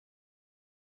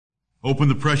Open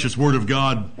the precious Word of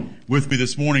God with me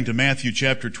this morning to Matthew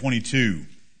chapter 22.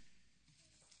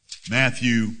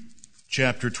 Matthew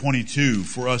chapter 22,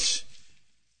 for us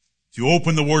to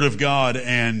open the Word of God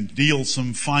and deal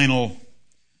some final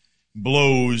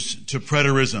blows to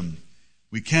preterism.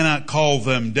 We cannot call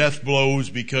them death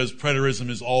blows because preterism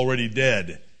is already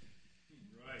dead.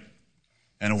 Right.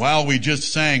 And while we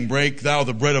just sang, "Break thou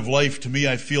the bread of life," to me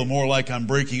I feel more like I'm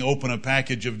breaking open a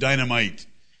package of dynamite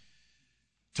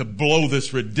to blow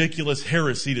this ridiculous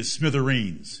heresy to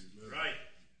smithereens. Right.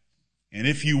 And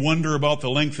if you wonder about the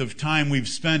length of time we've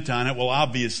spent on it, well,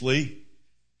 obviously,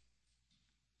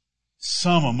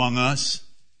 some among us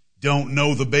don't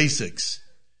know the basics.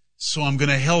 So I'm going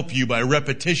to help you by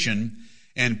repetition,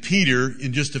 and Peter,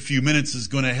 in just a few minutes, is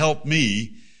going to help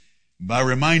me by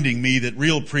reminding me that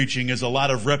real preaching is a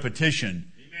lot of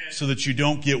repetition. Amen. So that you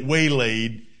don't get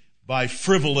waylaid by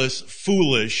frivolous,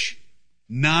 foolish,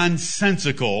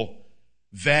 nonsensical,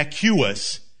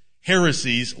 vacuous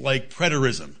heresies like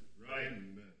preterism. Right.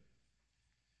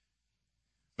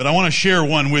 But I want to share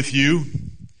one with you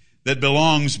that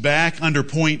belongs back under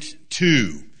point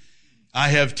 2. I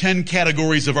have 10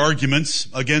 categories of arguments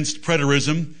against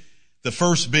preterism. The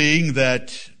first being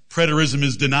that preterism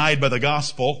is denied by the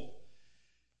gospel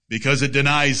because it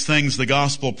denies things the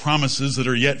gospel promises that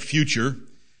are yet future.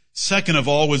 Second of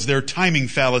all was their timing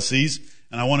fallacies.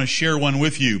 And I want to share one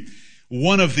with you.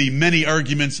 One of the many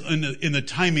arguments in the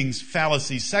timing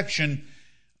fallacy section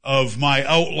of my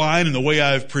outline and the way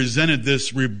I've presented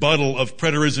this rebuttal of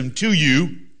preterism to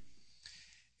you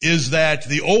is that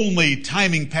the only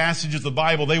timing passages of the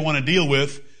Bible they want to deal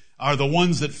with are the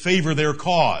ones that favor their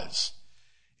cause.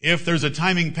 If there's a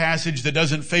timing passage that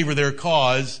doesn't favor their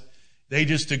cause, they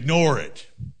just ignore it.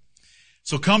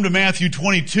 So come to Matthew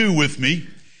 22 with me.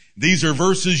 These are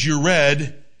verses you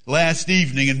read last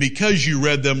evening, and because you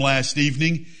read them last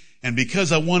evening, and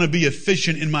because I want to be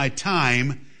efficient in my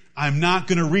time, I'm not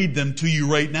going to read them to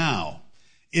you right now.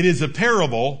 It is a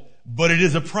parable, but it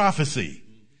is a prophecy,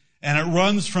 and it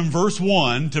runs from verse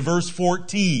 1 to verse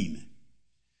 14.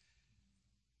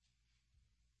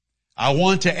 I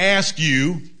want to ask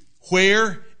you,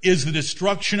 where is the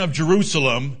destruction of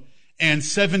Jerusalem and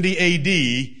 70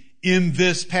 AD in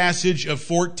this passage of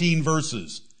 14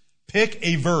 verses? Pick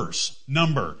a verse,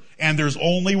 number, and there's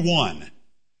only one.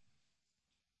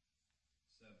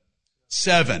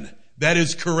 7. That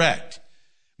is correct.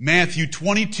 Matthew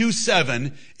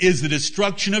 22:7 is the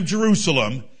destruction of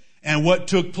Jerusalem and what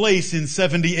took place in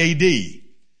 70 AD.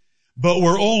 But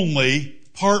we're only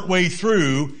partway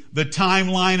through the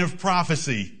timeline of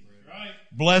prophecy. Right.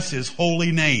 Bless His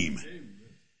holy name.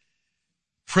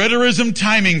 Preterism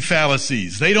timing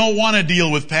fallacies. They don't want to deal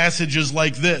with passages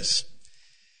like this.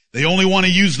 They only want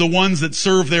to use the ones that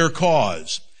serve their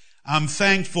cause. I'm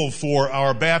thankful for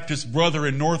our Baptist brother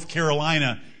in North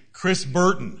Carolina, Chris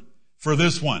Burton, for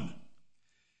this one.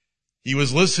 He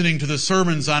was listening to the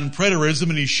sermons on preterism,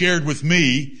 and he shared with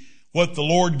me what the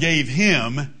Lord gave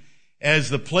him as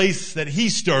the place that he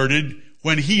started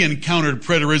when he encountered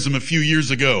preterism a few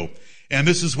years ago. And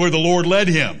this is where the Lord led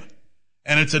him.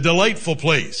 And it's a delightful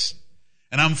place.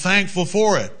 And I'm thankful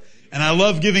for it. And I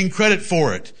love giving credit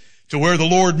for it, to where the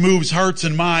Lord moves hearts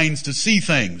and minds to see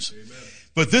things. Amen.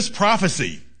 But this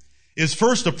prophecy is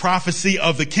first a prophecy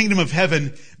of the kingdom of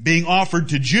heaven being offered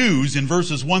to Jews in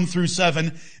verses 1 through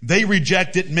 7. They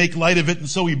reject it and make light of it, and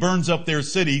so He burns up their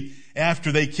city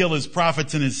after they kill His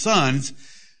prophets and His son.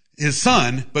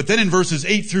 But then in verses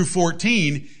 8 through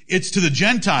 14, it's to the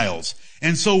Gentiles.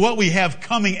 And so what we have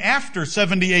coming after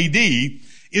 70 AD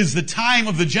is the time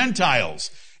of the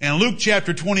Gentiles. And Luke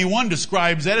chapter 21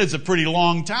 describes that as a pretty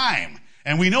long time.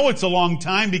 And we know it's a long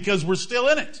time because we're still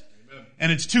in it. Amen.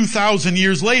 And it's 2,000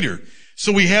 years later.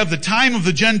 So we have the time of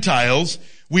the Gentiles,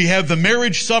 we have the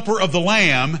marriage supper of the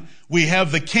Lamb, we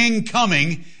have the King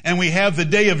coming, and we have the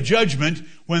day of judgment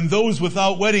when those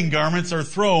without wedding garments are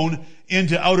thrown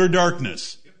into outer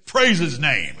darkness. Praise His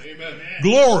name. Amen.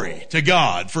 Glory to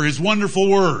God for His wonderful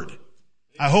word.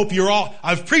 I hope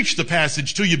I've preached the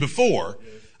passage to you before.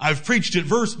 I've preached it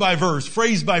verse by verse,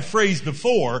 phrase by phrase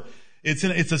before.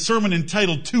 It's a sermon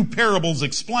entitled Two Parables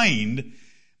Explained,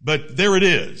 but there it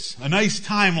is. A nice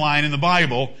timeline in the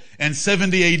Bible, and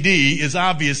 70 AD is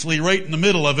obviously right in the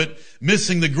middle of it,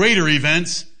 missing the greater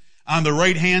events on the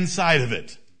right-hand side of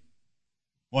it.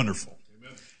 Wonderful.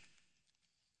 Amen.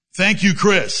 Thank you,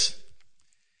 Chris.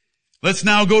 Let's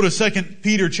now go to 2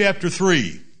 Peter chapter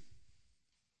 3.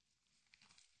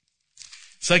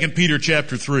 2 Peter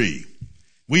chapter 3.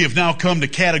 We have now come to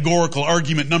categorical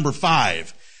argument number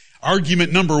 5.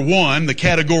 Argument number 1, the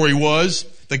category was,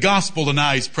 the gospel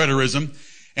denies preterism.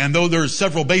 And though there's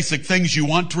several basic things you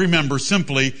want to remember,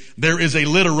 simply, there is a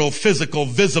literal, physical,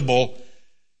 visible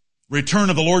return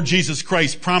of the Lord Jesus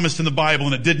Christ promised in the Bible,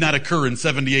 and it did not occur in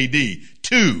 70 AD.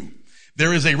 2,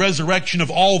 there is a resurrection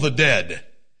of all the dead,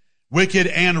 wicked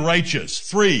and righteous.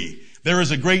 3, there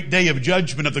is a great day of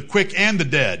judgment of the quick and the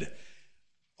dead.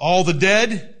 All the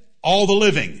dead, all the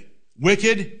living,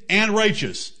 wicked and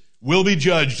righteous, will be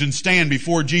judged and stand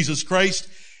before Jesus Christ,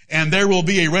 and there will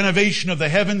be a renovation of the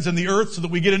heavens and the earth so that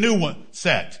we get a new one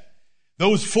set.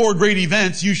 Those 4 great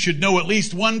events, you should know at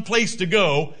least one place to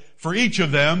go for each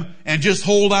of them and just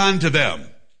hold on to them.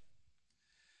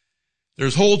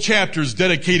 There's whole chapters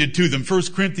dedicated to them.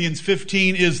 1 Corinthians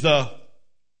 15 is the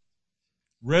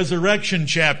resurrection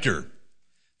chapter.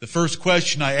 The first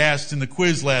question I asked in the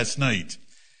quiz last night.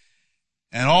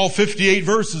 And all 58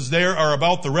 verses there are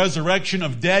about the resurrection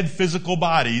of dead physical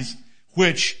bodies,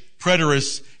 which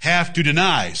preterists have to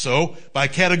deny. So, by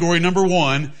category number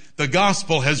 1, the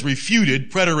gospel has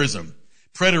refuted preterism.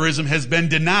 Preterism has been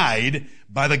denied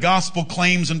by the gospel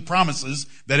claims and promises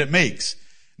that it makes.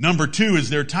 Number 2 is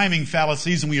their timing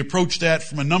fallacies, and we approach that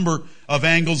from a number of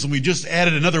angles, and we just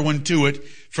added another one to it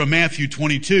from Matthew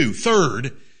 22.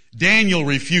 Third, Daniel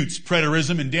refutes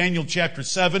preterism in Daniel chapter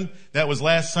 7. That was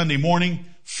last Sunday morning.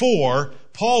 4,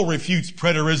 Paul refutes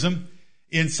preterism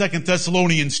in 2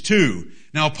 Thessalonians 2.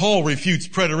 Now, Paul refutes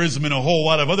preterism in a whole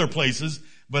lot of other places,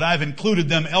 but I've included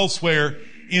them elsewhere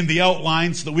in the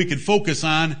outline so that we could focus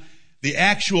on the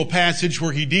actual passage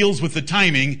where he deals with the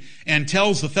timing and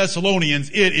tells the Thessalonians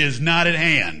it is not at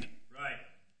hand. Right.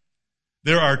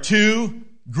 There are 2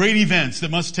 great events that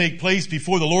must take place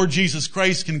before the Lord Jesus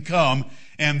Christ can come,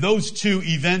 and those 2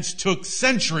 events took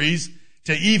centuries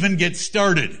to even get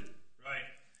started. Right.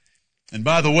 And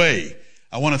by the way,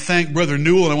 I want to thank Brother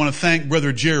Newell and I want to thank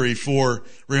Brother Jerry for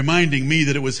reminding me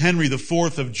that it was Henry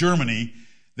IV of Germany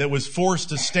that was forced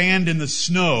to stand in the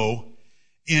snow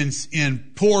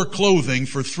in poor clothing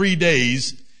for 3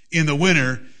 days in the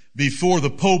winter before the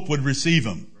Pope would receive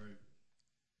him. Right.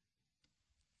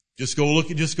 Just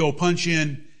go punch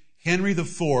in Henry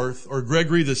IV or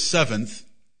Gregory VII,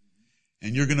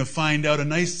 and you're going to find out a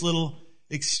nice little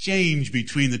exchange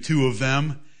between the 2 of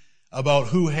them about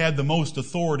who had the most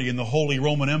authority in the Holy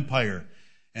Roman Empire.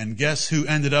 And guess who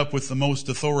ended up with the most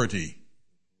authority?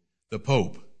 The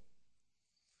Pope.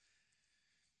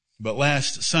 But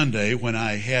last Sunday, when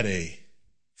I had a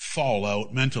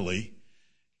fallout mentally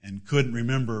and couldn't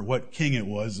remember what king it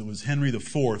was Henry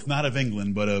IV, not of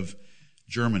England, but of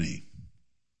Germany.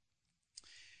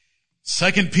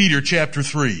 2 Peter chapter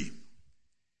 3.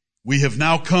 We have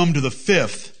now come to the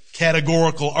 5th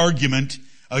categorical argument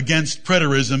against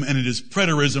preterism, and it is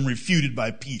preterism refuted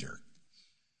by Peter.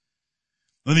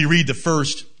 Let me read the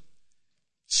first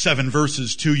 7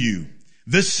 verses to you.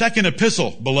 This second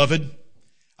epistle, beloved,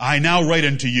 I now write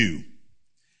unto you,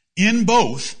 in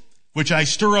both which I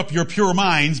stir up your pure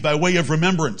minds by way of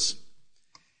remembrance,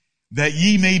 that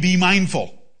ye may be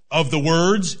mindful of the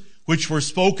words which were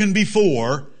spoken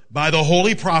before by the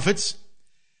holy prophets,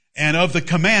 and of the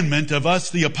commandment of us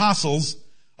the apostles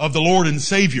of the Lord and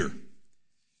Savior,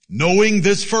 knowing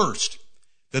this first,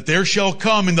 that there shall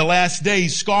come in the last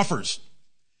days scoffers,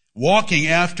 walking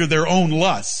after their own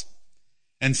lusts,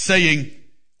 and saying,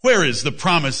 where is the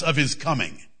promise of his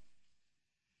coming?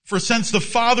 For since the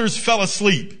fathers fell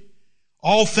asleep,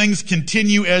 all things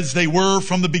continue as they were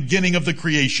from the beginning of the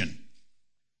creation.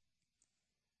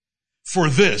 For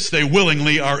this they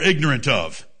willingly are ignorant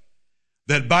of,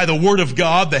 that by the word of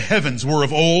God the heavens were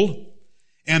of old,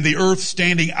 and the earth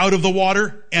standing out of the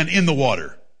water and in the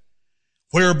water,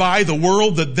 whereby the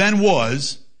world that then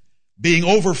was, being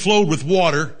overflowed with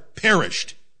water,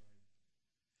 perished.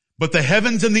 But the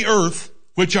heavens and the earth,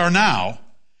 which are now,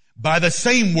 by the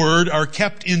same word are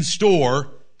kept in store,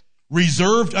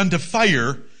 reserved unto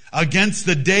fire against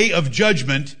the day of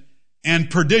judgment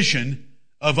and perdition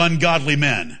of ungodly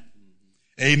men.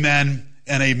 Amen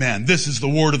and amen. This is the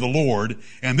word of the Lord,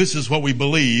 and this is what we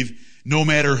believe, no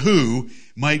matter who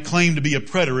might claim to be a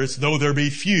preterist, though there be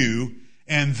few,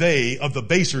 and they of the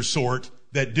baser sort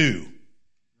that do.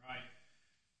 Right.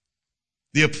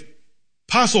 The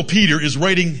Apostle Peter is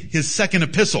writing his second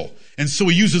epistle, and so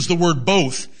he uses the word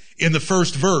both in the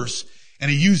first verse,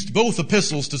 and he used both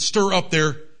epistles to stir up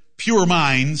their pure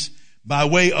minds by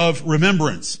way of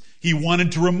remembrance. He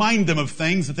wanted to remind them of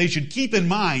things that they should keep in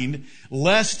mind,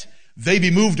 lest they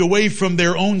be moved away from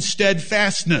their own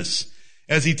steadfastness.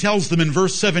 As he tells them in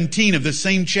verse 17 of this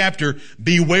same chapter,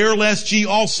 beware lest ye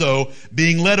also,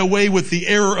 being led away with the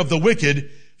error of the wicked,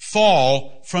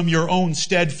 fall from your own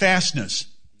steadfastness.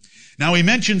 Now he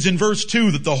mentions in verse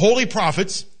 2 that the holy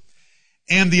prophets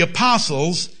and the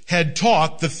apostles had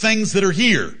taught the things that are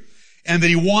here, and that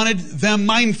he wanted them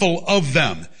mindful of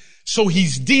them. So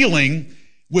he's dealing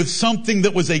with something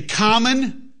that was a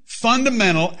common,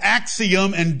 fundamental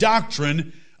axiom and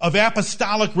doctrine of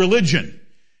apostolic religion.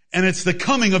 And it's the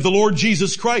coming of the Lord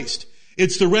Jesus Christ.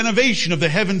 It's the renovation of the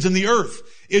heavens and the earth.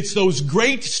 It's those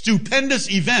great, stupendous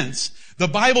events the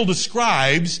Bible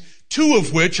describes, two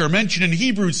of which are mentioned in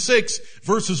Hebrews 6,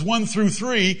 verses 1 through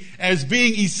 3, as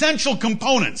being essential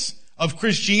components of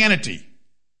Christianity.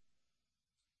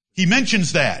 He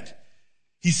mentions that.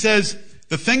 He says,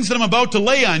 the things that I'm about to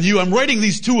lay on you, I'm writing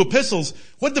these two epistles.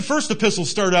 What did the first epistle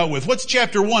start out with? What's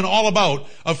chapter 1 all about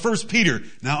of 1 Peter?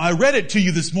 Now, I read it to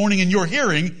you this morning in your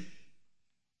hearing.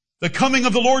 The coming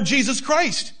of the Lord Jesus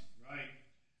Christ. Right.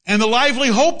 And the lively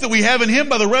hope that we have in him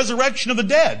by the resurrection of the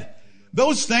dead.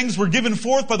 Those things were given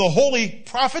forth by the holy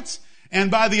prophets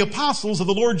and by the apostles of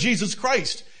the Lord Jesus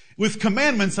Christ, with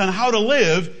commandments on how to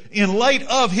live in light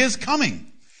of his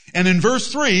coming. And in verse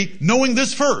 3, knowing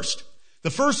this first, the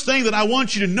first thing that I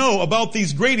want you to know about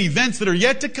these great events that are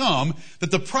yet to come, that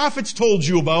the prophets told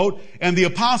you about and the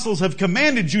apostles have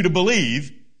commanded you to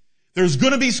believe, there's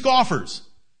going to be scoffers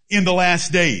in the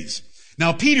last days.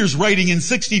 Now, Peter's writing in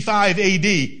 65 AD.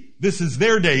 This is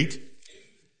their date.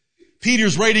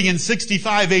 Peter's writing in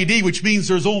 65 AD, which means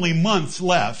there's only months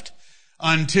left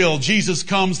until Jesus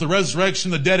comes, the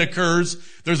resurrection of the dead occurs,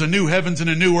 there's a new heavens and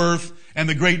a new earth, and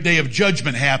the great day of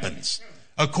judgment happens,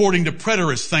 according to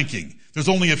preterist thinking. There's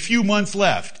only a few months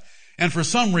left. And for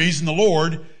some reason, the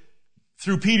Lord,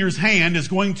 through Peter's hand, is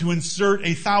going to insert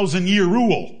a 1,000-year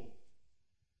rule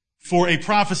for a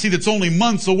prophecy that's only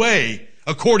months away,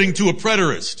 according to a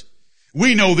preterist.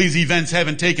 We know these events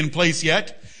haven't taken place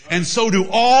yet. And so do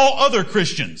all other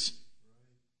Christians.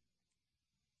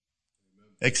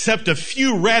 Except a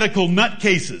few radical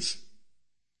nutcases.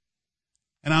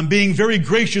 And I'm being very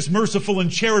gracious, merciful, and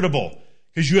charitable,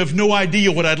 because you have no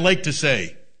idea what I'd like to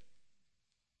say.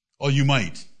 Oh, you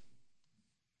might.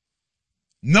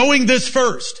 Knowing this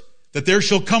first, that there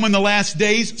shall come in the last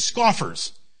days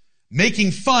scoffers,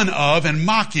 making fun of and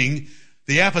mocking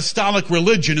the apostolic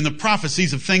religion and the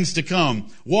prophecies of things to come,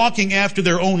 walking after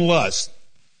their own lusts.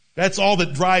 That's all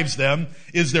that drives them,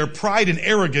 is their pride and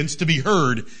arrogance to be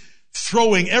heard,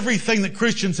 throwing everything that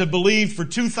Christians have believed for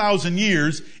 2,000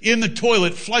 years in the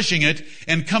toilet, flushing it,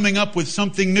 and coming up with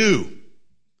something new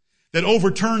that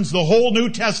overturns the whole New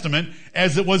Testament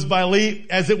as it was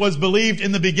believed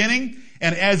in the beginning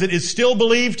and as it is still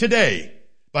believed today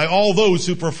by all those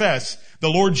who profess the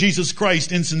Lord Jesus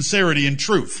Christ in sincerity and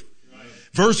truth. Right.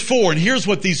 Verse 4, and here's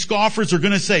what these scoffers are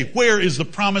going to say. Where is the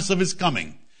promise of his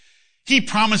coming? He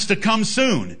promised to come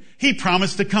soon. He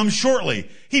promised to come shortly.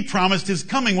 He promised his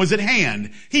coming was at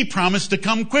hand. He promised to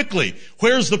come quickly.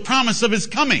 Where's the promise of his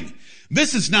coming?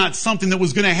 This is not something that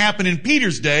was going to happen in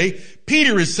Peter's day.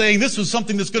 Peter is saying this was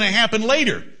something that's going to happen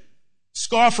later.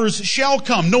 Scoffers shall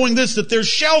come, knowing this, that there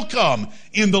shall come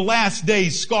in the last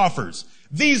days scoffers.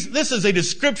 This is a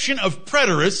description of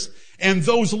preterists and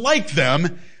those like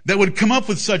them that would come up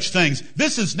with such things.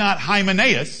 This is not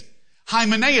Hymenaeus.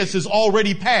 Hymenaeus is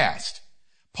already past.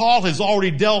 Paul has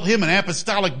already dealt him an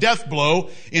apostolic death blow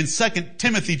in 2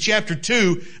 Timothy chapter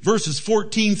 2, verses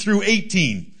 14 through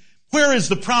 18. Where is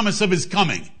the promise of his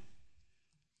coming?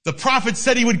 The prophet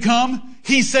said he would come.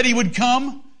 He said he would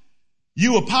come.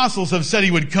 You apostles have said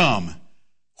he would come.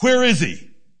 Where is he?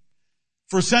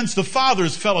 For since the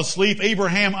fathers fell asleep,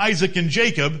 Abraham, Isaac, and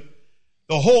Jacob,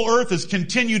 the whole earth has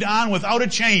continued on without a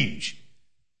change.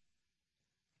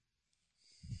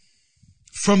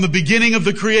 From the beginning of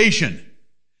the creation,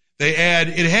 they add,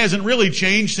 it hasn't really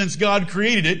changed since God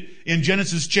created it in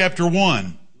Genesis chapter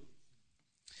 1.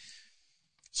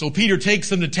 So Peter takes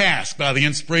them to task by the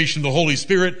inspiration of the Holy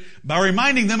Spirit by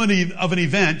reminding them of an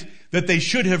event that they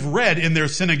should have read in their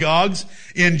synagogues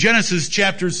in Genesis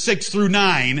chapters 6 through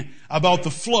 9 about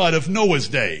the flood of Noah's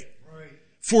day.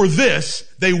 For this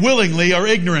they willingly are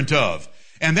ignorant of.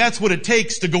 And that's what it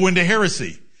takes to go into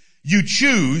heresy. You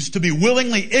choose to be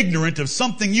willingly ignorant of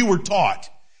something you were taught.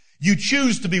 You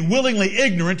choose to be willingly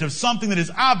ignorant of something that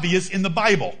is obvious in the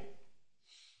Bible.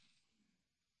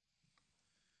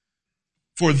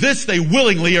 For this they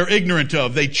willingly are ignorant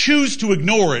of. They choose to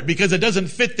ignore it because it doesn't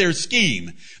fit their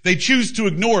scheme. They choose to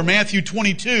ignore Matthew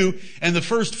 22 and the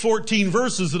first 14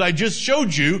 verses that I just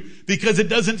showed you because it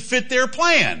doesn't fit their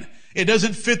plan. It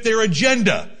doesn't fit their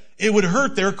agenda. It would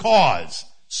hurt their cause.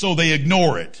 So they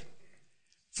ignore it.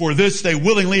 For this they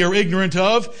willingly are ignorant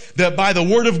of, that by the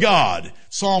word of God,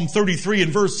 Psalm 33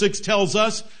 and verse 6 tells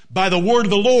us, by the word of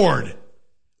the Lord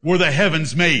were the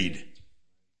heavens made.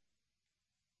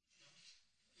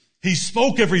 He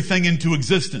spoke everything into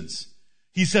existence.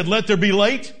 He said, let there be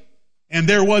light, and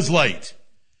there was light.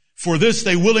 For this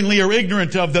they willingly are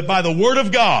ignorant of, that by the word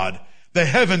of God the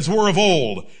heavens were of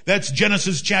old. That's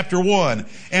Genesis chapter 1.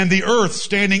 And the earth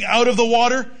standing out of the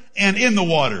water and in the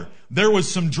water. There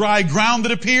was some dry ground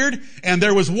that appeared, and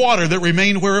there was water that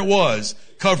remained where it was,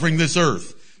 covering this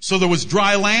earth. So there was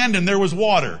dry land and there was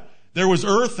water. There was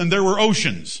earth and there were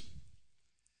oceans.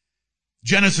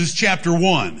 Genesis chapter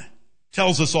 1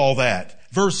 tells us all that.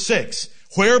 Verse 6,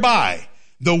 whereby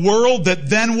the world that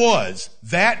then was,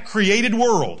 that created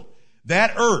world,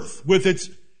 that earth with its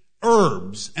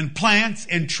herbs and plants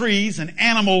and trees and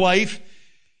animal life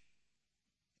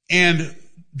and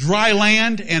dry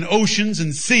land and oceans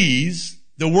and seas,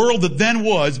 the world that then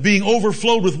was, being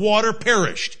overflowed with water,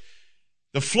 perished.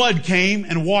 The flood came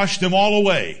and washed them all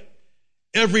away.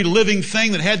 Every living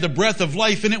thing that had the breath of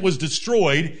life in it was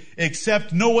destroyed,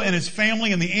 except Noah and his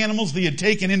family and the animals that he had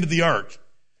taken into the ark.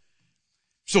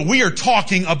 So we are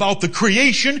talking about the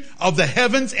creation of the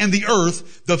heavens and the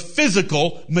earth, the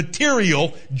physical,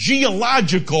 material,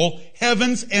 geological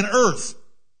heavens and earth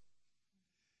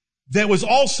that was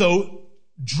also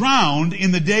drowned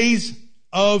in the days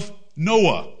of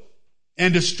Noah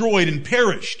and destroyed and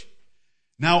perished.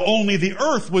 Now only the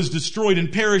earth was destroyed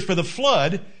and perished by the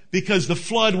flood, because the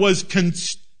flood was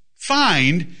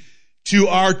confined to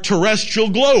our terrestrial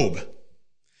globe.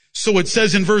 So it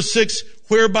says in verse 6,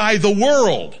 whereby the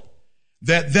world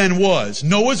that then was,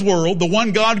 Noah's world, the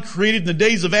one God created in the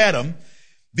days of Adam,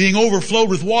 being overflowed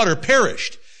with water,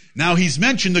 perished. Now he's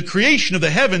mentioned the creation of the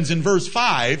heavens in verse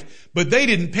 5, but they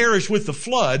didn't perish with the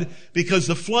flood because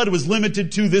the flood was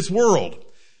limited to this world.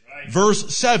 Right.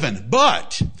 Verse 7,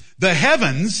 but the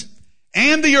heavens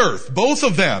and the earth, both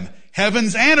of them,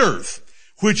 heavens and earth,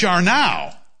 which are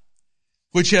now,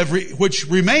 which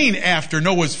remain after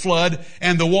Noah's flood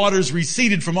and the waters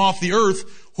receded from off the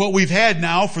earth, what we've had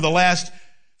now for the last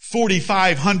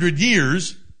 4,500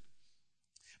 years,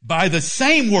 by the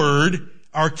same word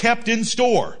are kept in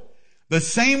store. The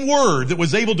same word that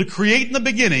was able to create in the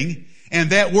beginning, and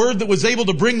that word that was able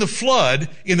to bring the flood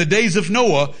in the days of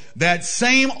Noah, that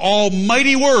same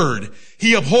almighty word,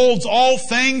 he upholds all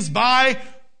things by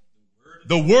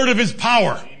the word of his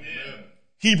power. Amen.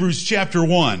 Hebrews chapter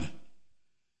 1.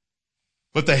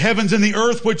 But the heavens and the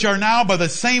earth, which are now by the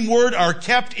same word, are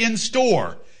kept in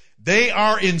store. They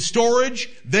are in storage.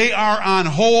 They are on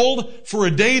hold for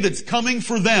a day that's coming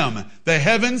for them. The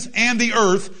heavens and the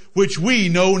earth, which we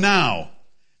know now.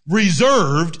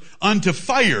 Reserved unto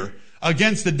fire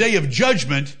against the day of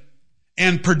judgment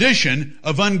and perdition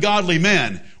of ungodly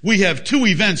men. We have two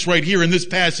events right here in this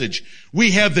passage.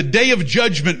 We have the day of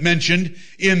judgment mentioned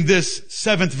in this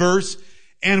 7th verse,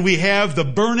 and we have the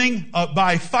burning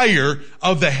by fire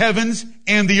of the heavens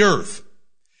and the earth,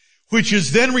 which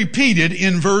is then repeated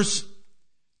in verse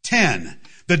 10.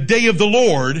 The day of the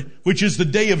Lord, which is the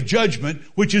day of judgment,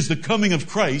 which is the coming of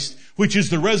Christ, which is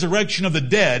the resurrection of the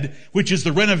dead, which is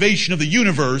the renovation of the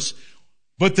universe.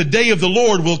 But the day of the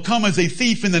Lord will come as a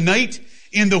thief in the night,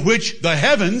 in the which the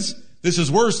heavens, this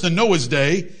is worse than Noah's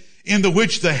day, in the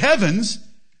which the heavens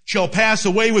shall pass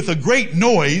away with a great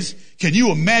noise. Can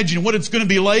you imagine what it's going to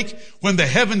be like when the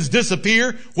heavens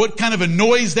disappear? What kind of a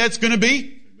noise that's going to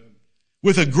be? Amen.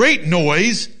 With a great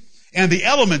noise, and the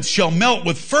elements shall melt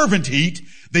with fervent heat.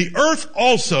 The earth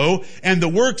also and the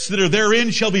works that are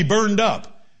therein shall be burned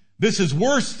up. This is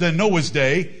worse than Noah's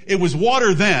day. It was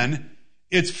water then.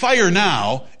 It's fire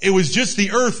now. It was just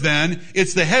the earth then.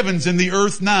 It's the heavens and the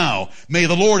earth now. May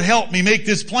the Lord help me make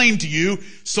this plain to you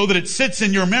so that it sits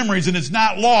in your memories and is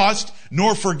not lost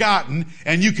nor forgotten,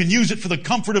 and you can use it for the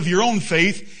comfort of your own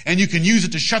faith, and you can use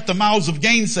it to shut the mouths of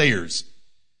gainsayers.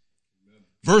 Amen.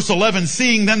 Verse 11,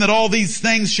 seeing then that all these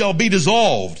things shall be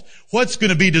dissolved. What's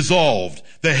going to be dissolved?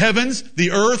 The heavens,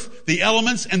 the earth, the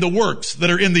elements, and the works that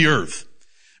are in the earth.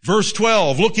 Verse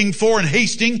 12, looking for and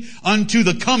hasting unto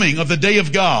the coming of the day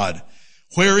of God,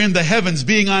 wherein the heavens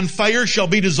being on fire shall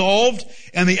be dissolved,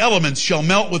 and the elements shall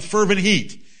melt with fervent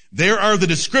heat. There are the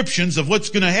descriptions of what's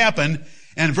going to happen,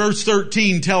 and verse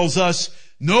 13 tells us,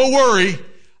 no worry,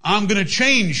 I'm going to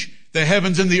change the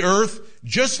heavens and the earth,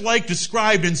 just like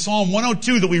described in Psalm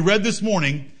 102 that we read this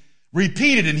morning,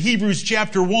 repeated in Hebrews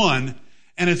chapter 1,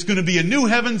 and it's going to be a new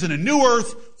heavens and a new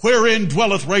earth wherein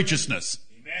dwelleth righteousness.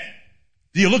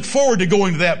 Do you look forward to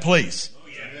going to that place? Oh,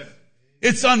 yeah.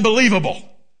 It's unbelievable.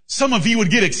 Some of you would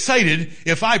get excited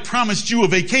if I promised you a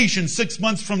vacation 6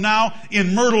 months from now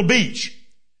in Myrtle Beach.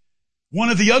 One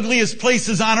of the ugliest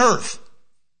places on earth.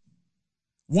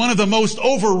 One of the most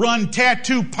overrun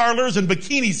tattoo parlors and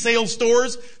bikini sale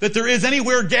stores that there is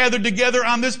anywhere gathered together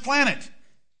on this planet.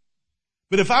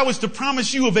 But if I was to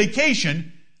promise you a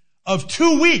vacation of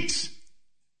 2 weeks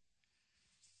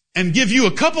and give you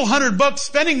a couple $100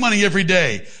 spending money every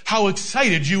day, how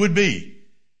excited you would be.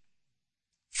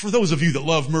 For those of you that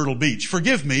love Myrtle Beach,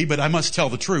 forgive me, but I must tell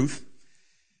the truth.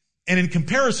 And in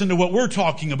comparison to what we're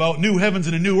talking about, new heavens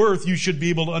and a new earth, you should be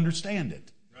able to understand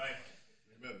it. Right.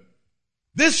 Amen.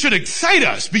 This should excite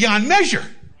us beyond measure.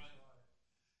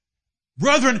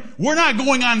 Brethren, we're not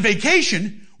going on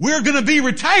vacation. We're going to be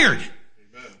retired.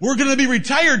 Amen. We're going to be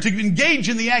retired to engage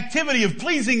in the activity of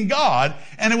pleasing God,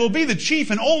 and it will be the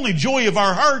chief and only joy of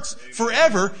our hearts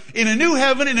forever in a new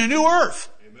heaven and a new earth.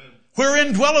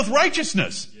 Wherein dwelleth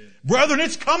righteousness. Yeah. Brethren,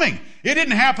 it's coming. It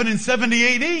didn't happen in 70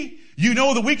 AD. You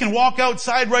know that we can walk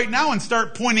outside right now and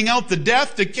start pointing out the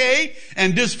death, decay,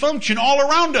 and dysfunction all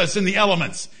around us in the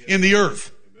elements, in the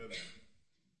earth. Amen.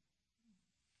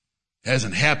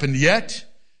 Hasn't happened yet.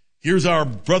 Here's our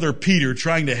brother Peter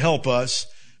trying to help us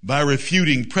by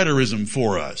refuting preterism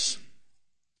for us.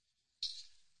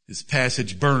 This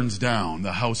passage burns down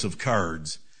the house of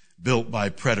cards built by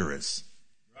preterists.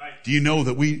 Do you know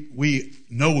that we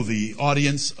know the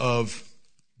audience of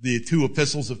the two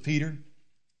epistles of Peter? Do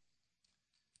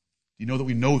you know that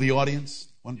we know the audience?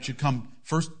 Why don't you come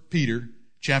 1 Peter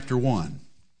chapter 1.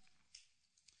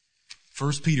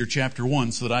 1 Peter chapter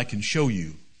 1 so that I can show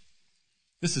you.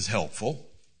 This is helpful.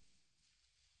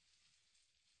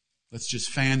 Let's just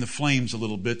fan the flames a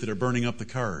little bit that are burning up the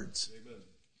cards. Amen.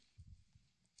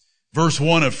 Verse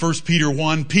 1 of 1 Peter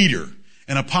 1, Peter,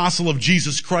 an apostle of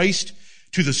Jesus Christ,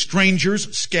 to the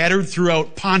strangers scattered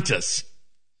throughout Pontus,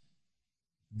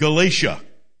 Galatia,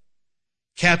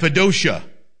 Cappadocia,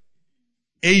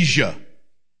 Asia,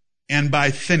 and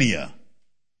Bithynia.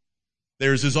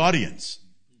 There's his audience.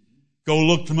 Go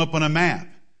look them up on a map.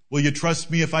 Will you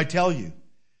trust me if I tell you?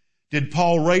 Did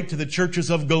Paul write to the churches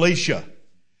of Galatia?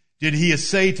 Did he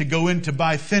essay to go into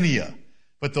Bithynia?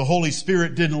 But the Holy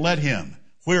Spirit didn't let him.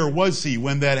 Where was he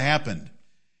when that happened?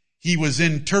 He was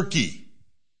in Turkey.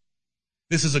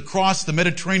 This is across the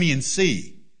Mediterranean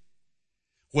Sea.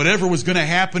 Whatever was going to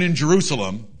happen in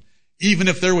Jerusalem, even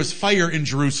if there was fire in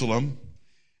Jerusalem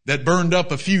that burned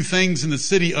up a few things in the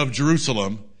city of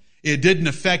Jerusalem, it didn't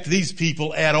affect these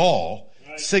people at all.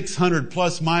 600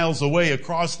 plus miles away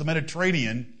across the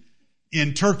Mediterranean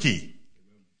in Turkey.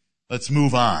 Let's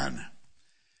move on.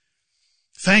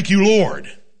 Thank you, Lord.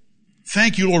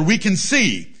 Thank you, Lord. We can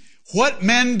see what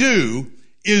men do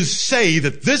is say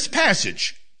that this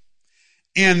passage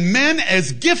and men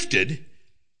as gifted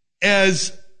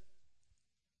as,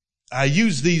 I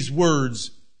use these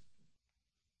words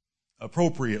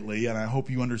appropriately, and I hope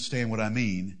you understand what I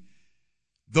mean.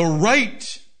 The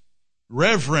Right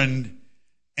Reverend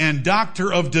and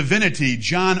Doctor of Divinity,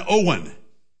 John Owen,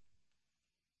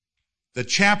 the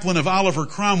chaplain of Oliver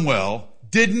Cromwell,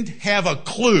 didn't have a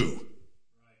clue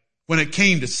when it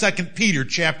came to 2 Peter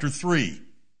chapter 3.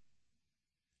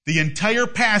 The entire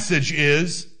passage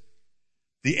is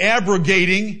the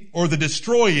abrogating or the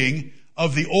destroying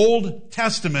of the Old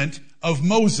Testament of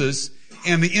Moses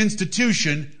and the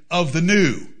institution of the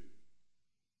New.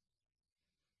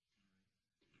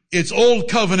 It's Old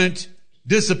Covenant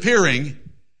disappearing,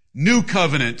 New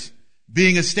Covenant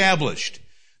being established.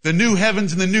 The new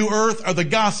heavens and the new earth are the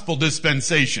gospel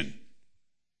dispensation.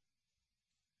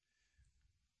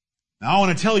 Now I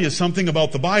want to tell you something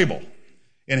about the Bible.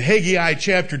 In Haggai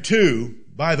chapter 2,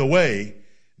 by the way,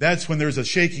 that's when there's a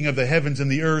shaking of the heavens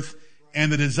and the earth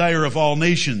and the desire of all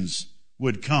nations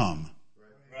would come.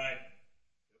 Right.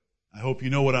 I hope you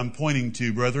know what I'm pointing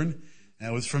to, brethren.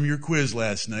 That was from your quiz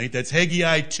last night. That's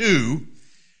Haggai 2.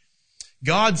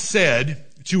 God said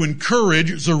to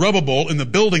encourage Zerubbabel in the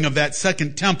building of that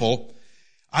second temple,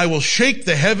 I will shake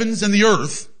the heavens and the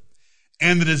earth,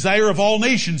 and the desire of all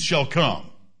nations shall come.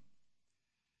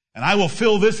 And I will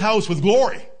fill this house with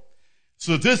glory,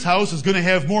 so that this house is going to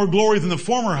have more glory than the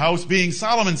former house, being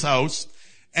Solomon's house.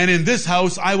 And in this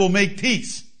house I will make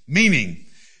peace. Meaning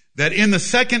that in the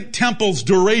second temple's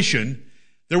duration,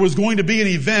 there was going to be an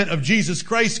event of Jesus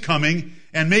Christ coming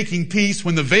and making peace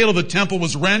when the veil of the temple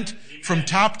was rent from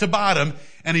top to bottom,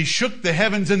 and he shook the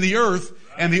heavens and the earth,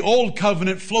 and the old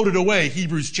covenant floated away,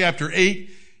 Hebrews chapter 8,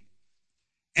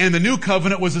 and the new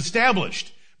covenant was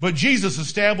established. But Jesus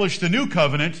established the new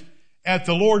covenant at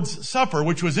the Lord's Supper,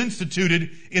 which was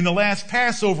instituted in the last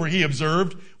Passover, he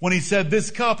observed, when he said, this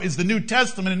cup is the New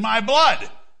Testament in my blood.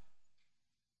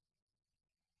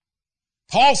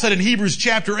 Paul said in Hebrews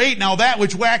chapter 8, now that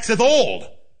which waxeth old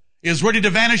is ready to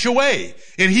vanish away.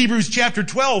 In Hebrews chapter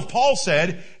 12, Paul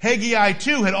said, Haggai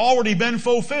 2 had already been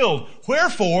fulfilled.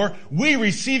 Wherefore, we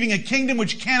receiving a kingdom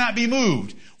which cannot be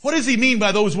moved. What does he mean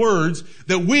by those words,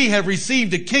 that we have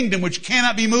received a kingdom which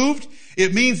cannot be moved?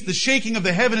 It means the shaking of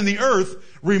the heaven and the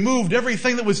earth removed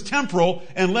everything that was temporal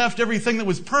and left everything that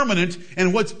was permanent.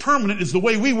 And what's permanent is the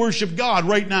way we worship God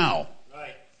right now.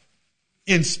 Right.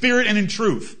 In spirit and in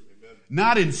truth. Amen.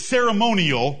 Not in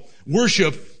ceremonial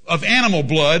worship of animal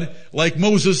blood like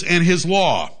Moses and his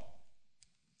law.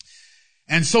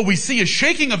 And so we see a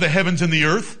shaking of the heavens and the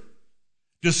earth,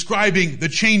 describing the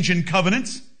change in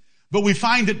covenants. But we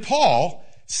find that Paul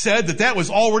said that that was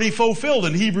already fulfilled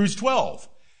in Hebrews 12.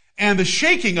 And the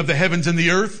shaking of the heavens and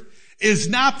the earth is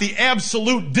not the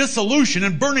absolute dissolution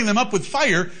and burning them up with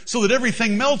fire so that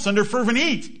everything melts under fervent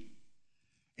heat.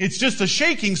 It's just a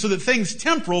shaking so that things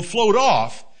temporal float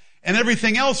off and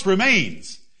everything else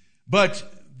remains. But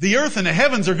the earth and the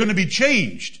heavens are going to be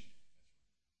changed.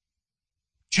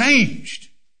 Changed.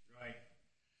 Right.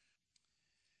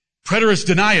 Preterists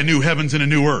deny a new heavens and a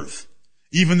new earth,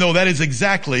 even though that is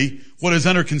exactly what is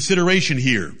under consideration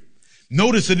here.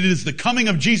 Notice that it is the coming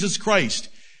of Jesus Christ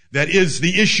that is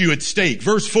the issue at stake.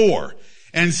 Verse 4,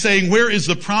 and saying, where is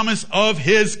the promise of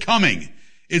his coming?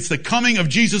 It's the coming of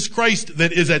Jesus Christ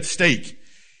that is at stake.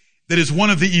 That is one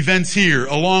of the events here,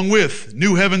 along with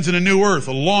new heavens and a new earth,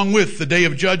 along with the day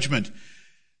of judgment.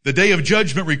 The day of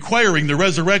judgment requiring the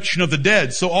resurrection of the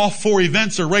dead. So all four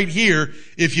events are right here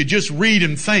if you just read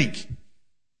and think.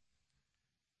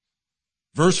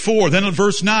 Verse 4, then in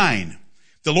verse 9,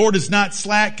 the Lord is not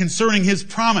slack concerning his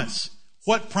promise.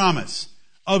 What promise?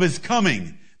 Of his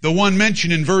coming. The one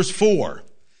mentioned in verse 4.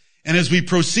 And as we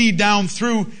proceed down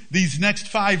through these next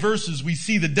 5 verses, we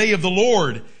see the day of the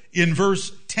Lord in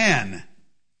verse 10.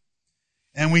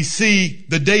 And we see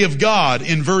the day of God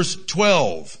in verse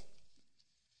 12.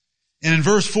 And in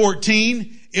verse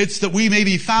 14, it's that we may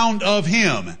be found of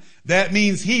him. That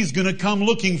means he's going to come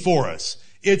looking for us.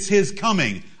 It's his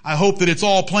coming. I hope that it's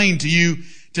all plain to you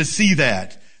to see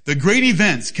that. The great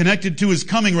events connected to his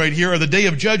coming right here are the day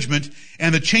of judgment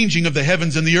and the changing of the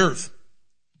heavens and the earth.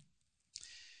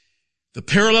 The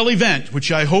parallel event,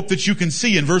 which I hope that you can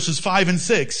see in verses 5 and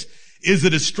 6, is the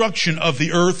destruction of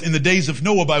the earth in the days of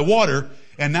Noah by water,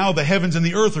 and now the heavens and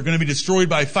the earth are going to be destroyed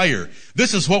by fire.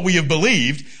 This is what we have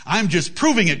believed. I'm just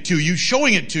proving it to you,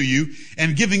 showing it to you,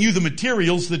 and giving you the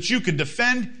materials that you can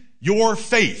defend your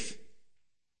faith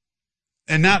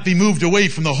and not be moved away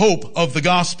from the hope of the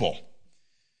gospel.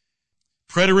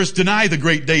 Preterists deny the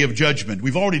great day of judgment.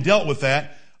 We've already dealt with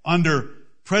that under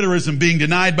preterism being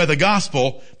denied by the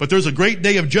gospel, but there's a great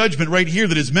day of judgment right here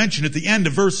that is mentioned at the end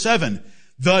of verse 7.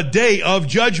 The day of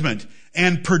judgment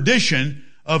and perdition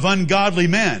of ungodly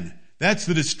men. That's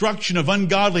the destruction of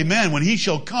ungodly men when he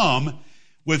shall come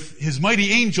with his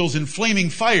mighty angels in flaming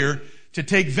fire to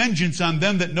take vengeance on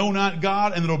them that know not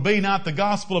God and that obey not the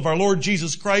gospel of our Lord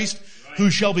Jesus Christ, who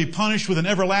shall be punished with an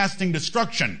everlasting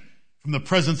destruction from the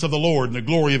presence of the Lord and the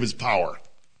glory of his power.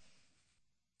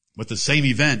 But the same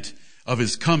event of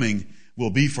his coming will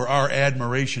be for our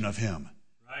admiration of him.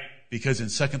 Right. Because in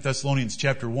 2 Thessalonians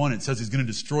chapter 1, it says he's going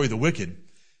to destroy the wicked,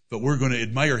 but we're going to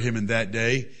admire him in that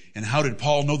day. And how did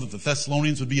Paul know that the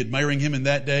Thessalonians would be admiring him in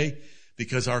that day?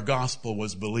 Because our gospel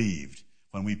was believed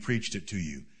when we preached it to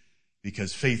you.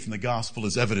 Because faith in the gospel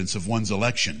is evidence of one's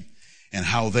election and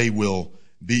how they will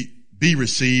be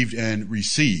received and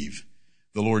receive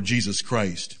the Lord Jesus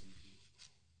Christ.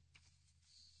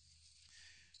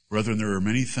 Brethren, there are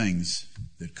many things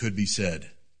that could be said.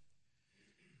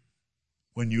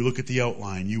 When you look at the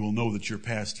outline, you will know that your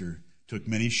pastor took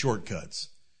many shortcuts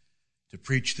to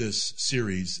preach this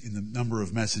series in the number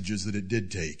of messages that it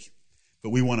did take. But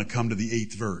we want to come to the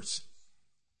 8th verse.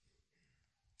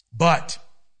 But,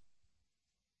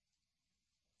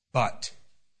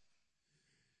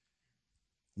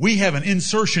 we have an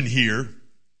insertion here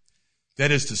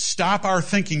that is to stop our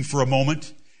thinking for a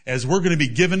moment as we're going to be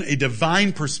given a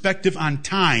divine perspective on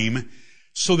time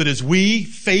so that as we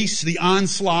face the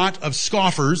onslaught of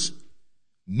scoffers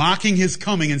mocking his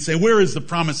coming and say, where is the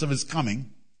promise of his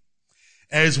coming?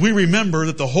 As we remember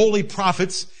that the holy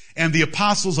prophets and the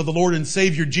apostles of the Lord and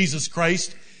Savior Jesus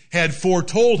Christ had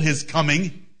foretold his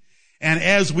coming, and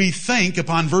as we think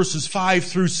upon verses 5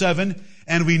 through 7,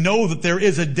 and we know that there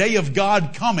is a day of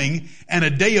God coming and a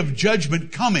day of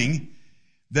judgment coming,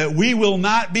 that we will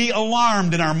not be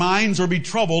alarmed in our minds or be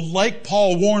troubled like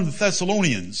Paul warned the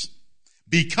Thessalonians,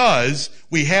 because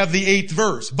we have the 8th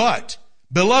verse. But,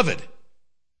 beloved,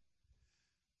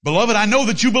 I know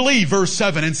that you believe verse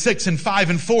 7 and 6 and 5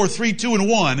 and 4, 3, 2, and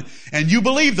 1, and you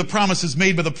believe the promises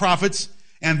made by the prophets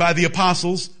and by the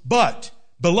apostles. But,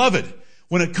 beloved,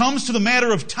 when it comes to the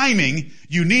matter of timing,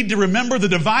 you need to remember the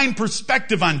divine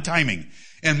perspective on timing.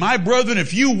 And my brethren,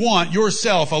 if you want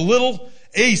yourself a little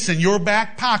ace in your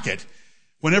back pocket,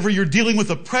 whenever you're dealing with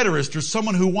a preterist or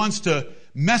someone who wants to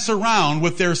mess around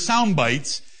with their sound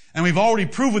bites And we've already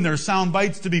proven their sound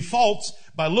bites to be false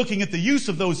by looking at the use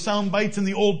of those sound bites in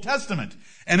the Old Testament.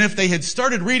 And if they had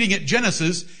started reading at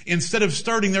Genesis instead of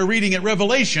starting their reading at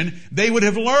Revelation, they would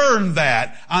have learned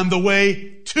that on the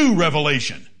way to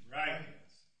Revelation. Right.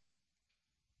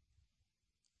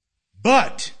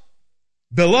 But,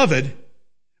 beloved,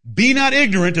 be not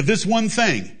ignorant of this one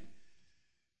thing.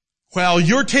 While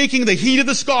you're taking the heed of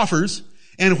the scoffers,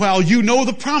 and while you know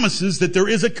the promises that there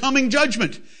is a coming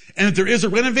judgment, and that there is a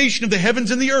renovation of the heavens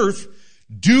and the earth,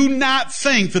 do not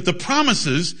think that the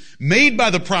promises made by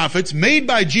the prophets, made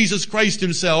by Jesus Christ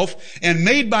himself, and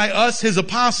made by us, his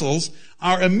apostles,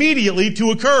 are immediately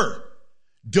to occur.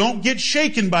 Don't get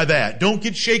shaken by that. Don't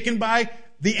get shaken by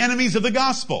the enemies of the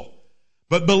gospel.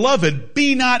 But beloved,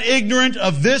 be not ignorant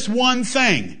of this one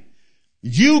thing.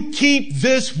 You keep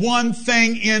this one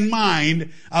thing in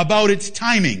mind about its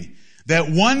timing, that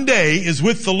one day is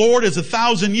with the Lord as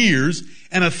 1,000 years,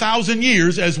 and 1,000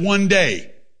 years as one day.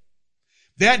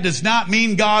 That does not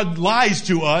mean God lies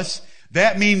to us.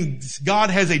 That means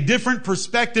God has a different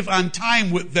perspective on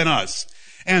time than us.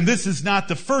 And this is not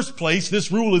the first place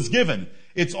this rule is given.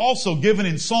 It's also given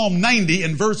in Psalm 90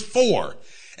 and verse 4.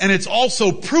 And it's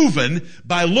also proven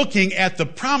by looking at the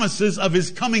promises of his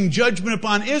coming judgment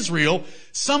upon Israel,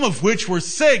 some of which were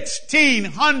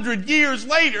 1,600 years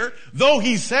later, though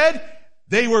he said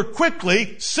they were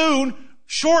quickly, soon,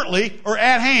 shortly, or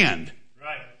at hand.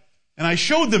 Right. And I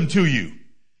showed them to you.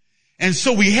 And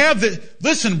so we have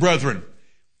listen, brethren,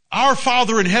 our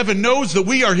Father in heaven knows that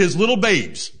we are his little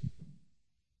babes.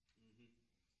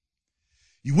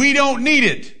 We don't need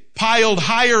it piled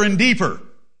higher and deeper,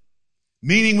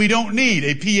 meaning we don't need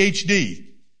a PhD.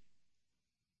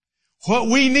 What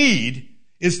we need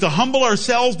is to humble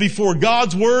ourselves before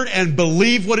God's word and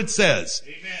believe what it says.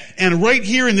 Amen. And right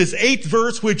here in this 8th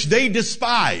verse, which they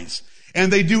despise,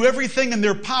 and they do everything in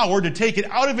their power to take it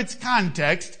out of its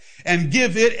context and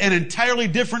give it an entirely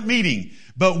different meaning.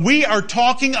 But we are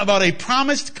talking about a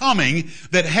promised coming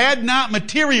that had not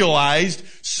materialized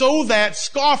so that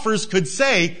scoffers could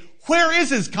say, where is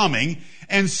his coming?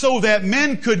 And so that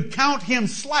men could count him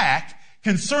slack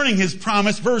concerning his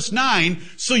promise. Verse 9,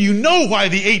 so you know why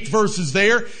the 8th verse is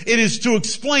there. It is to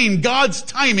explain God's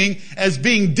timing as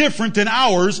being different than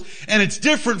ours. And it's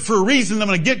different for a reason that I'm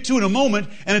going to get to in a moment.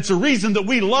 And it's a reason that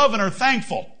we love and are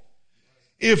thankful.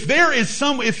 If there is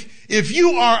if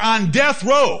you are on death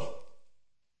row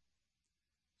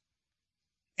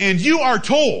and you are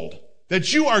told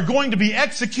that you are going to be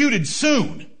executed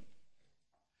soon,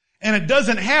 and it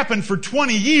doesn't happen for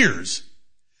 20 years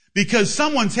because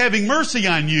someone's having mercy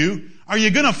on you, are you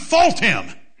going to fault him?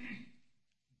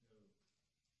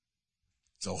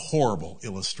 It's a horrible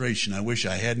illustration. I wish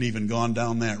I hadn't even gone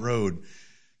down that road,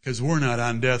 because we're not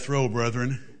on death row,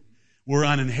 brethren. We're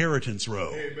on inheritance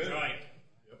row. Amen. Right.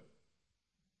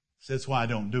 So that's why I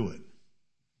don't do it.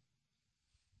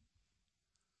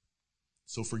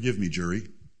 So forgive me, jury.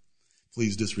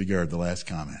 Please disregard the last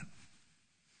comment.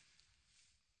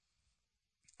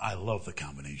 I love the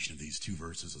combination of these two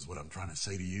verses, is what I'm trying to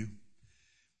say to you.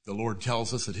 The Lord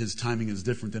tells us that his timing is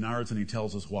different than ours, and he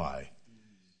tells us why.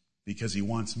 Because he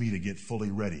wants me to get fully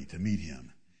ready to meet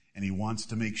him. And he wants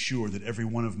to make sure that every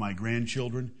one of my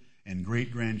grandchildren and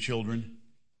great-grandchildren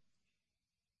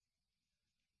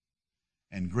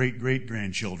and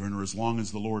great-great-grandchildren, or as long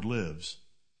as the Lord lives,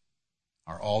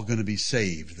 are all going to be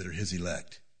saved that are his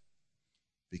elect.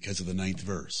 Because of the 9th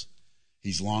verse.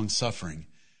 He's long-suffering,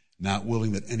 not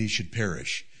willing that any should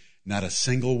perish. Not a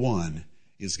single one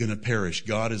is going to perish.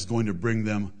 God is going to bring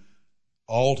them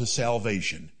all to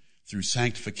salvation through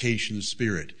sanctification of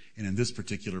spirit, and in this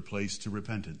particular place, to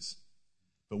repentance.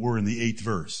 But we're in the 8th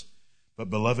verse. But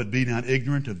beloved, be not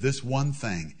ignorant of this one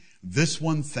thing. This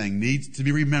one thing needs to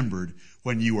be remembered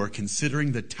when you are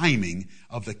considering the timing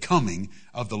of the coming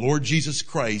of the Lord Jesus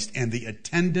Christ and the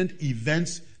attendant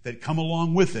events that come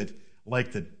along with it,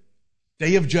 like the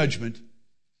day of judgment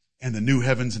and the new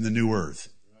heavens and the new earth.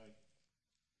 Right.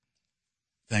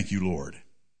 Thank you, Lord.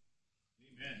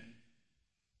 Amen.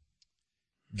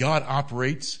 God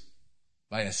operates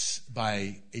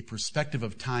by a perspective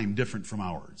of time different from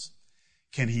ours.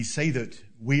 Can he say that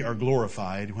we are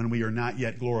glorified when we are not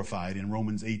yet glorified in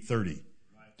Romans 8:30?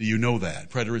 Right. Do you know that?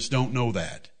 Preterists don't know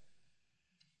that.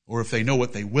 Or if they know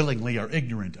it, they willingly are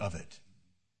ignorant of it.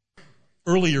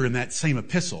 Earlier in that same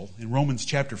epistle, in Romans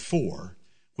chapter 4,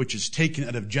 which is taken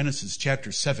out of Genesis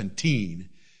chapter 17,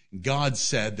 God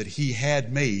said that he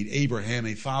had made Abraham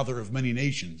a father of many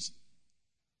nations.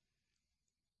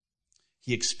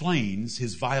 He explains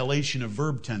his violation of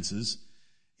verb tenses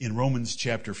in Romans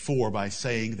chapter 4 by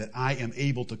saying that I am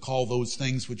able to call those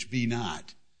things which be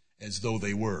not as though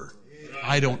they were.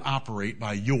 I don't operate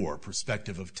by your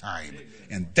perspective of time.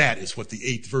 And that is what the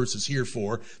 8th verse is here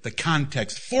for. The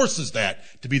context forces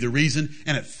that to be the reason,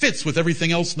 and it fits with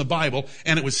everything else in the Bible,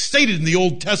 and it was stated in the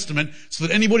Old Testament so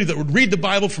that anybody that would read the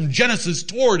Bible from Genesis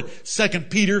toward 2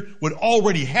 Peter would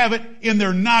already have it in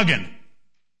their noggin.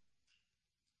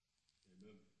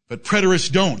 But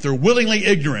preterists don't. They're willingly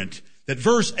ignorant that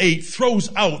verse 8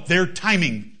 throws out their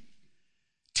timing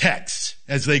texts,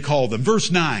 as they call them. Verse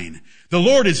 9, the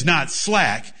Lord is not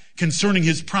slack concerning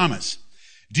his promise.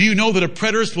 Do you know that a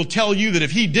preterist will tell you that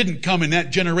if he didn't come in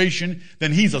that generation,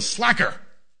 then he's a slacker?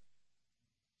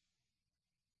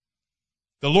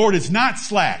 The Lord is not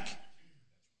slack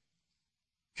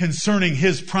concerning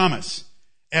his promise,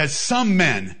 as some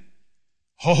men,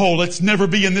 let's never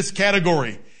be in this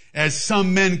category, as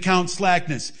some men count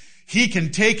slackness. He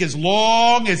can take as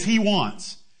long as he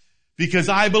wants, because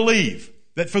I believe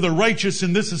that for the righteous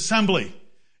in this assembly,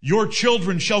 your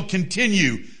children shall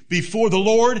continue before the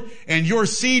Lord, and your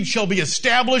seed shall be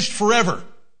established forever,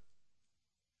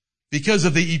 because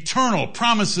of the eternal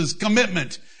promises,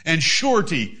 commitment, and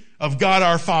surety of God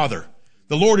our Father.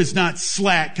 The Lord is not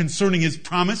slack concerning his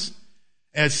promise,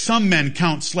 as some men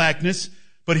count slackness,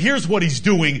 but here's what he's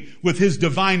doing with his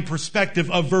divine perspective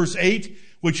of verse 8,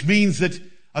 which means that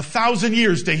 1,000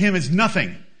 years to him is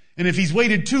nothing. And if he's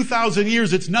waited 2,000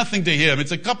 years, it's nothing to him.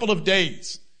 It's a couple of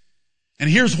days. And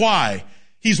here's why.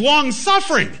 He's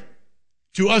long-suffering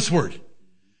to usward,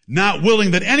 not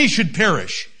willing that any should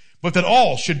perish, but that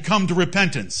all should come to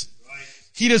repentance. Right.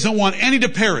 He doesn't want any to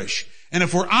perish. And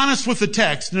if we're honest with the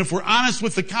text, and if we're honest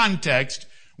with the context,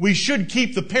 we should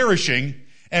keep the perishing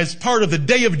as part of the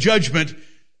day of judgment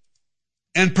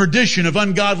and perdition of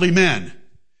ungodly men.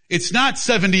 It's not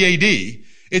 70 AD.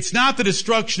 It's not the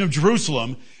destruction of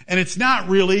Jerusalem, and it's not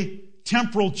really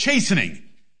temporal chastening.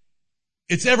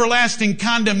 It's everlasting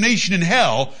condemnation in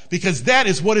hell, because that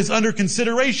is what is under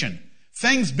consideration.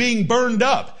 Things being burned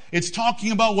up. It's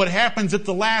talking about what happens at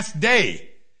the last day.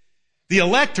 The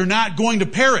elect are not going to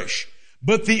perish,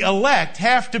 but the elect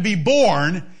have to be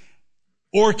born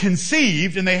or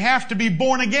conceived, and they have to be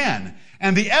born again.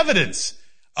 And the evidence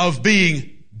of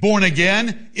being born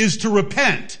again is to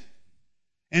repent.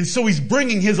 And so he's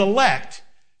bringing his elect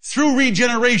through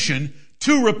regeneration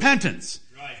to repentance.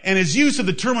 Right. And his use of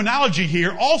the terminology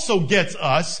here also gets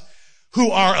us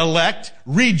who are elect,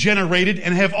 regenerated,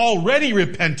 and have already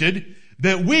repented,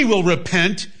 that we will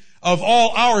repent of all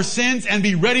our sins and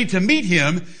be ready to meet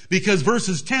him, because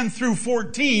verses 10 through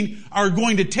 14 are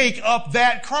going to take up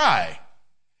that cry.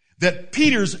 That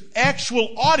Peter's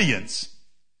actual audience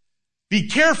be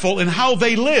careful in how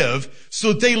they live,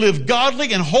 so that they live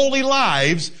godly and holy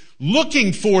lives,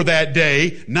 looking for that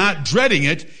day, not dreading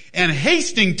it, and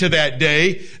hastening to that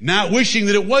day, not wishing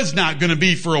that it was not going to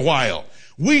be for a while.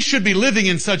 We should be living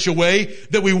in such a way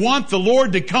that we want the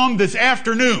Lord to come this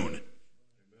afternoon.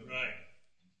 Right.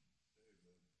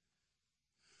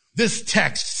 This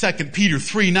text, 2 Peter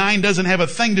 3:9, doesn't have a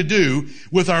thing to do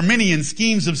with Arminian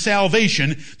schemes of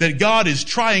salvation that God is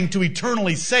trying to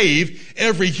eternally save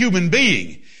every human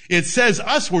being. It says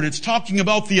usward. It's talking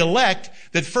about the elect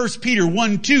that 1 Peter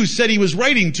 1:2 said he was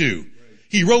writing to.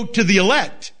 He wrote to the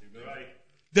elect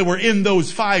that were in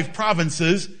those 5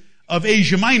 provinces of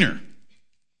Asia Minor.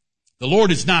 The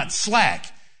Lord is not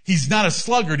slack. He's not a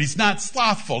sluggard. He's not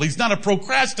slothful. He's not a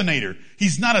procrastinator.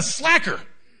 He's not a slacker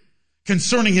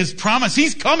concerning his promise.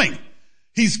 He's coming.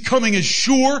 He's coming as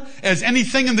sure as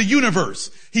anything in the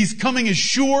universe. He's coming as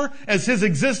sure as his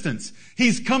existence.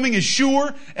 He's coming as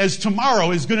sure as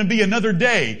tomorrow is going to be another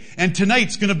day, and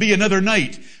tonight's going to be another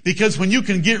night. Because when you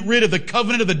can get rid of the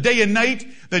covenant of the day and night,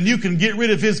 then you can get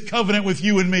rid of his covenant with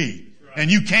you and me. Right.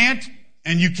 And you can't,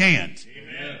 and you can't.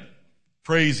 Amen.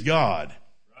 Praise God.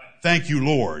 Right. Thank you,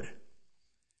 Lord.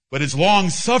 But it's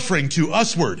long-suffering to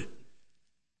usward,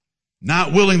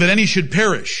 not willing that any should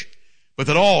perish, but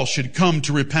that all should come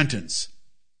to repentance.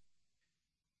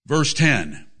 Verse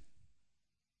 10.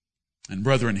 And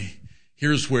brethren,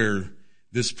 here's where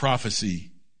this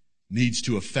prophecy needs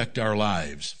to affect our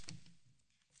lives.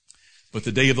 But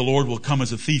the day of the Lord will come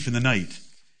as a thief in the night.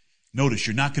 Notice,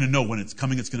 you're not going to know when it's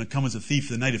coming. It's going to come as a thief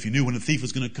in the night. If you knew when a thief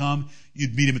was going to come,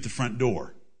 you'd meet him at the front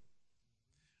door.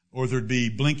 Or there'd be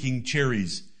blinking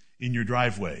cherries in your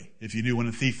driveway if you knew when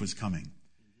a thief was coming.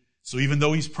 So even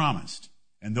though he's promised,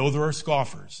 and though there are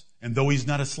scoffers, and though he's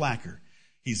not a slacker,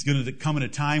 he's going to come at a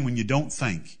time when you don't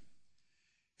think.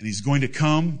 And he's going to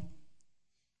come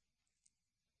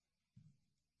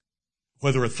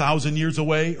whether 1,000 years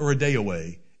away or a day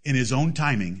away in his own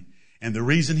timing. And the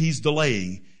reason he's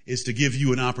delaying is to give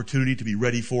you an opportunity to be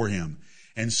ready for him.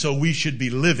 And so we should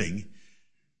be living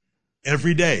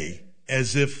every day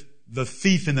as if the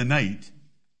thief in the night,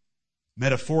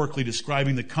 metaphorically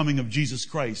describing the coming of Jesus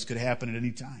Christ, could happen at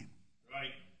any time.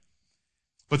 Right.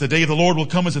 But the day of the Lord will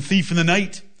come as a thief in the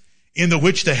night, in the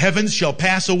which the heavens shall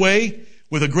pass away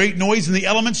with a great noise, and the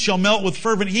elements shall melt with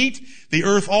fervent heat. The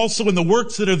earth also and the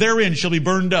works that are therein shall be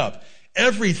burned up.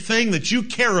 Everything that you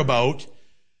care about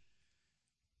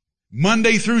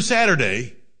Monday through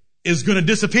Saturday is going to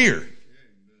disappear.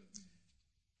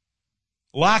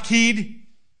 Lockheed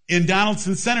in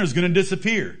Donaldson Center is going to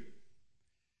disappear.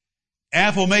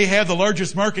 Apple may have the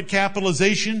largest market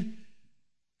capitalization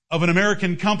of an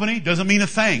American company. Doesn't mean a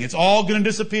thing. It's all going to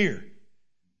disappear.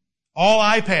 All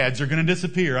iPads are going to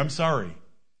disappear. I'm sorry.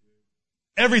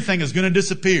 Everything is going to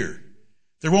disappear.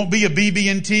 There won't be a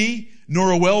BB&T,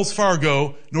 nor a Wells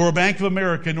Fargo, nor a Bank of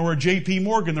America, nor a JP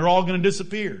Morgan. They're all going to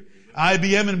disappear.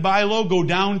 IBM and Bilo go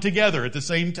down together at the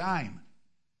same time.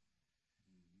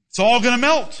 It's all going to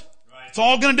melt. It's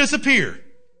all going to disappear.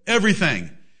 Everything.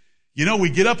 You know, we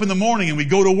get up in the morning and we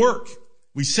go to work.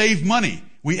 We save money.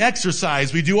 We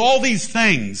exercise. We do all these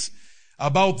things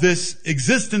about this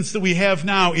existence that we have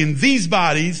now in these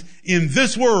bodies, in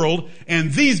this world,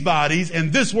 and these bodies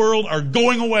and this world are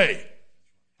going away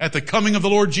at the coming of the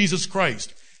Lord Jesus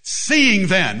Christ. Seeing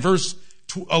then, verse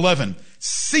 11,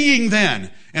 seeing then,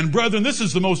 and brethren, this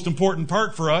is the most important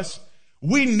part for us.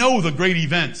 We know the great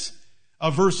events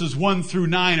of verses 1 through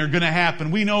 9 are going to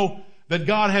happen. We know that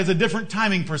God has a different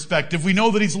timing perspective. We know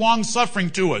that He's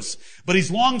long-suffering to us, but He's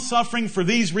long-suffering for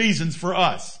these reasons for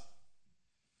us.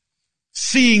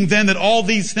 Seeing then that all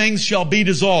these things shall be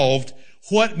dissolved,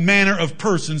 what manner of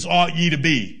persons ought ye to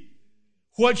be?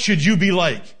 What should you be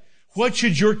like? What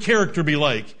should your character be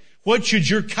like? What should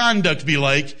your conduct be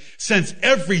like, since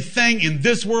everything in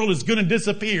this world is going to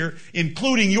disappear,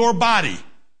 including your body?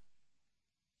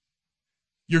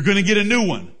 You're going to get a new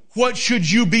one. What should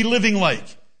you be living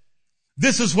like?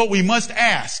 This is what we must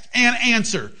ask and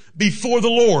answer before the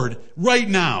Lord right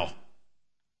now.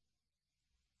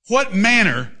 What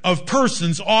manner of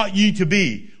persons ought ye to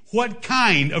be? What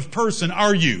kind of person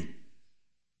are you?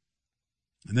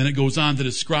 And then it goes on to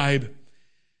describe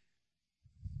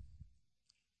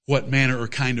what manner or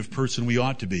kind of person we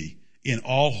ought to be in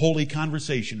all holy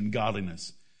conversation and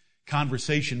godliness.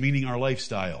 Conversation meaning our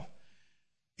lifestyle.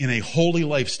 In a holy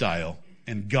lifestyle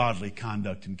and godly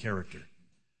conduct and character.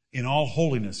 In all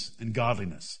holiness and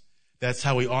godliness. That's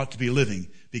how we ought to be living,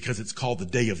 because it's called the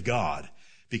day of God.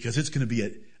 Because it's going to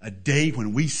be a day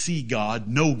when we see God,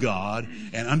 know God,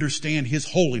 and understand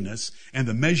His holiness and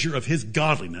the measure of His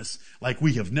godliness like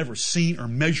we have never seen or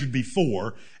measured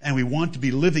before, and we want to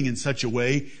be living in such a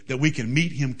way that we can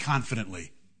meet Him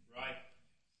confidently. Right.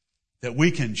 That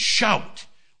we can shout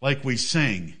like we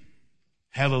sing,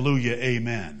 hallelujah,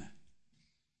 amen.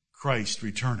 Christ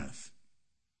returneth.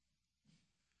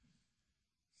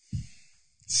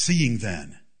 Seeing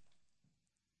then.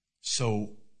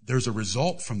 So there's a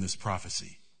result from this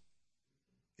prophecy.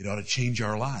 It ought to change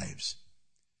our lives.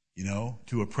 You know,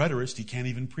 to a preterist, he can't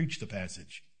even preach the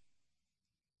passage.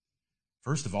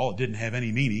 First of all, it didn't have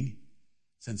any meaning,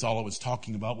 since all it was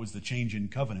talking about was the change in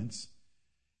covenants.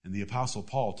 And the Apostle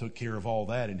Paul took care of all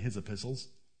that in his epistles.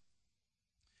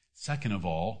 Second of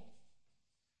all,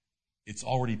 it's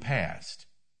already passed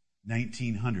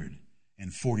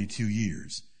 1942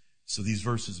 years. So these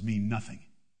verses mean nothing.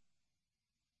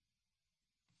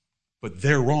 But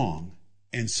they're wrong,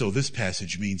 and so this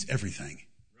passage means everything.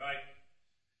 Right.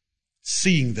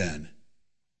 Seeing then.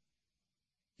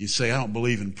 You say, I don't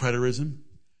believe in preterism.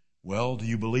 Well, do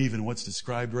you believe in what's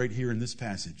described right here in this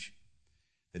passage?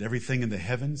 That everything in the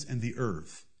heavens and the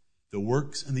earth, the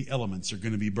works and the elements are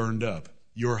going to be burned up.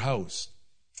 Your house,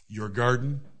 your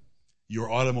garden, your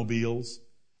automobiles,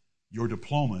 your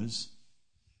diplomas,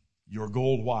 your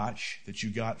gold watch that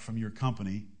you got from your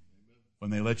company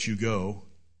when they let you go,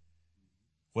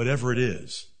 whatever it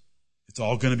is, it's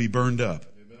all going to be burned up.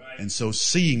 And so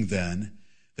seeing then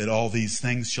that all these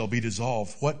things shall be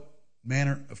dissolved, what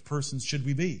manner of persons should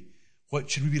we be? What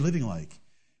should we be living like?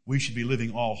 We should be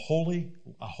living a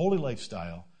holy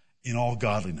lifestyle in all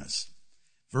godliness.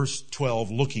 Verse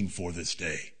 12, looking for this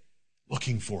day.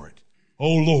 Looking for it.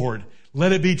 Oh Lord,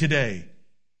 let it be today.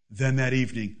 Then that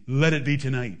evening, let it be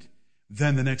tonight.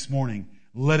 Then the next morning,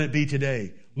 let it be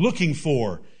today. Looking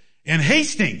for and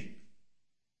hasting.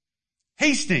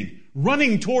 Hasting,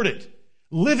 running toward it,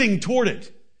 living toward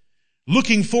it.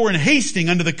 Looking for and hasting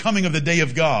unto the coming of the day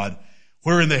of God,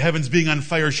 wherein the heavens being on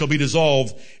fire shall be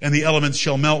dissolved, and the elements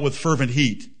shall melt with fervent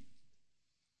heat.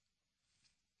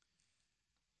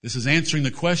 This is answering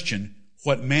the question,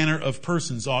 what manner of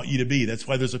persons ought ye to be? That's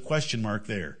why there's a question mark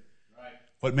there. Right.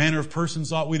 What manner of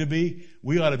persons ought we to be?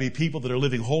 We ought to be people that are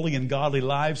living holy and godly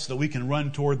lives so that we can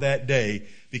run toward that day,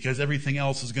 because everything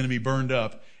else is going to be burned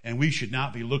up, and we should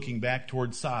not be looking back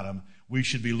toward Sodom. We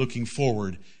should be looking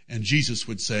forward. And Jesus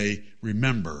would say,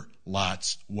 remember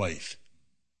Lot's wife.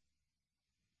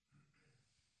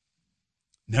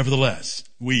 Nevertheless,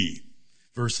 we,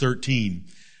 verse 13,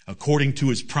 according to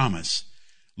his promise,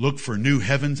 look for new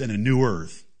heavens and a new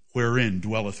earth, wherein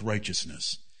dwelleth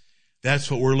righteousness.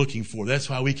 That's what we're looking for. That's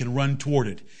why we can run toward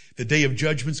it. The day of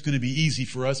judgment is going to be easy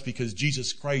for us because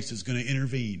Jesus Christ is going to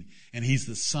intervene. And he's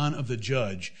the Son of the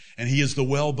Judge. And he is the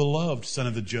well-beloved Son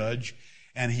of the Judge.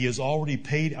 And he has already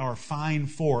paid our fine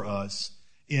for us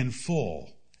in full,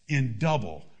 in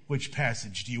double. Which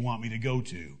passage do you want me to go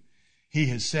to? He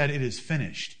has said it is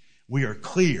finished. We are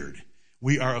cleared.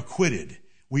 We are acquitted.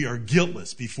 We are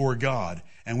guiltless before God.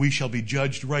 And we shall be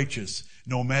judged righteous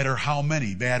no matter how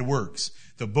many bad works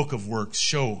the book of works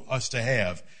show us to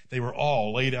have. They were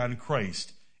all laid on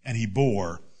Christ, and he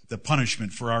bore the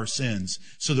punishment for our sins,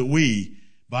 so that we,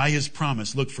 by his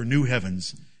promise, look for new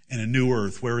heavens and a new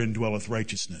earth wherein dwelleth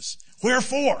righteousness.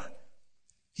 Wherefore?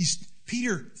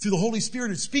 Peter, through the Holy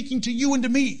Spirit, is speaking to you and to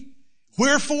me.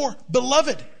 Wherefore,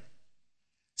 beloved,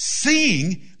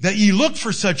 seeing that ye look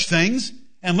for such things,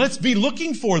 and let's be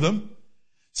looking for them,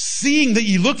 seeing that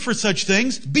ye look for such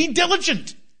things, be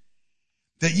diligent,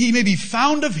 that ye may be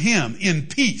found of him in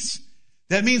peace.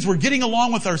 That means we're getting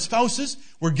along with our spouses,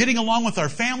 we're getting along with our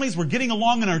families, we're getting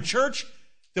along in our church,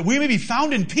 that we may be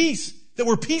found in peace, that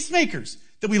we're peacemakers,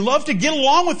 that we love to get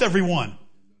along with everyone.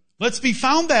 Let's be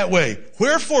found that way.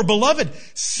 Wherefore, beloved,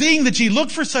 seeing that ye look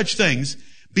for such things,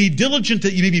 be diligent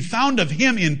that ye may be found of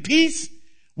him in peace,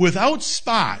 without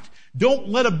spot. Don't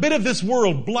let a bit of this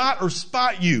world blot or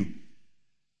spot you.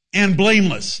 And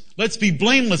blameless. Let's be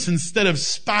blameless instead of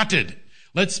spotted.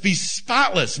 Let's be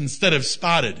spotless instead of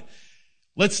spotted.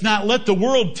 Let's not let the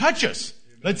world touch us.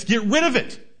 Let's get rid of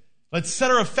it. Let's set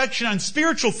our affection on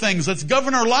spiritual things. Let's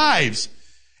govern our lives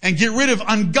and get rid of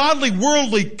ungodly,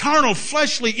 worldly, carnal,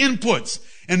 fleshly inputs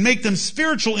and make them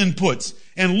spiritual inputs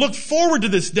and look forward to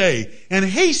this day and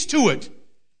haste to it.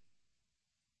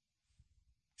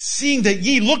 Seeing that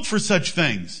ye look for such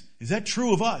things. Is that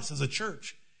true of us as a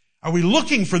church? Are we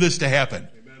looking for this to happen?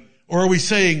 Amen. Or are we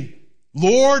saying,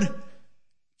 Lord,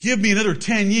 give me another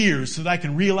 10 years so that I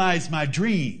can realize my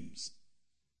dreams?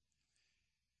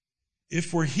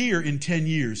 If we're here in 10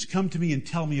 years, come to me and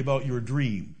tell me about your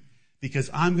dream, because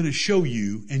I'm going to show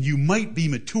you, and you might be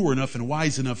mature enough and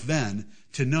wise enough then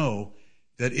to know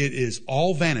that it is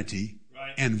all vanity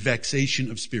and vexation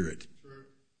of spirit. True.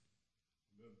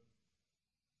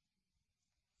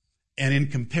 And in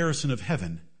comparison of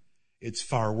heaven, it's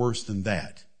far worse than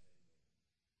that.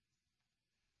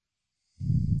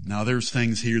 Now, there's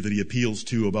things here that he appeals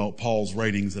to about Paul's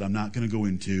writings that I'm not going to go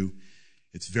into.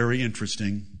 It's very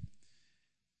interesting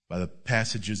by the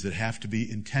passages that have to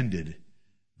be intended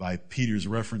by Peter's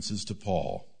references to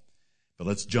Paul. But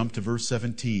let's jump to verse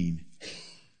 17.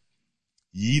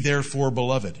 Ye therefore,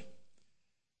 beloved,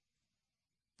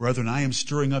 brethren, I am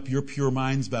stirring up your pure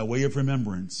minds by way of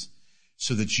remembrance,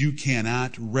 so that you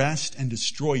cannot rest and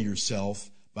destroy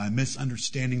yourself by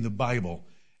misunderstanding the Bible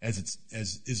as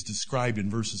is described in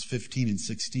verses 15 and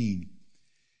 16.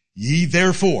 Ye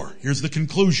therefore, here's the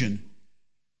conclusion,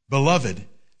 beloved,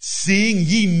 seeing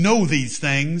ye know these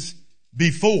things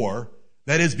before,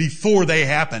 that is before they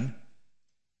happen,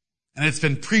 and it's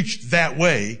been preached that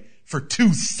way for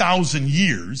 2,000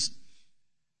 years.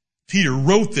 Peter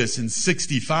wrote this in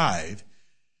 65.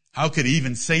 How could he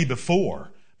even say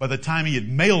before? By the time he had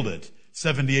mailed it,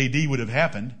 70 AD would have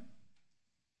happened.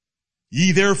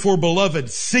 Ye therefore, beloved,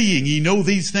 seeing ye know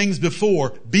these things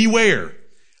before, beware,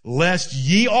 lest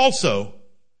ye also,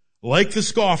 like the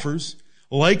scoffers,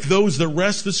 like those that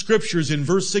wrest the scriptures in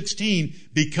verse 16,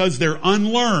 because they're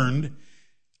unlearned,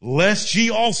 lest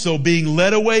ye also, being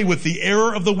led away with the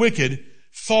error of the wicked,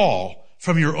 fall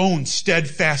from your own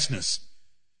steadfastness.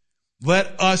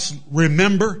 Let us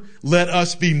remember, let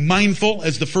us be mindful,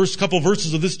 as the first couple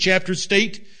verses of this chapter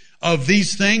state, of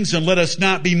these things, and let us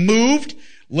not be moved.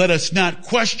 Let us not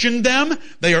question them.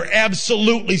 They are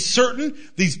absolutely certain.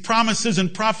 These promises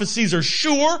and prophecies are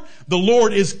sure. The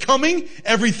Lord is coming.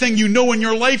 Everything you know in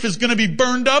your life is going to be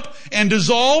burned up and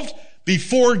dissolved.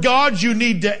 Before God, you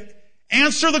need to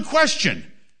answer the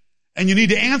question, and you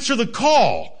need to answer the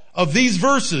call of these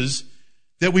verses,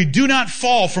 that we do not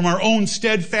fall from our own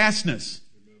steadfastness.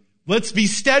 Let's be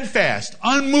steadfast,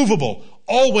 unmovable,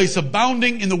 always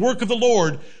abounding in the work of the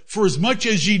Lord, for as much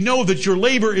as ye know that your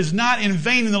labor is not in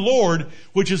vain in the Lord,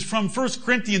 which is from 1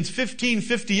 Corinthians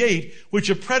 15:58, which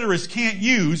a preterist can't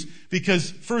use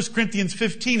because 1 Corinthians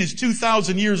 15 is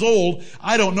 2,000 years old.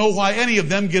 I don't know why any of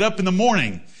them get up in the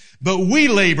morning. But we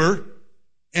labor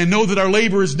and know that our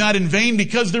labor is not in vain,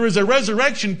 because there is a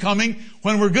resurrection coming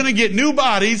when we're going to get new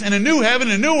bodies and a new heaven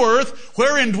and a new earth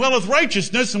wherein dwelleth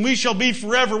righteousness, and we shall be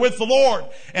forever with the Lord.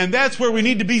 And that's where we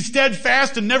need to be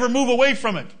steadfast and never move away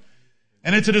from it.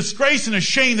 And it's a disgrace and a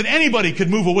shame that anybody could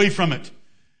move away from it,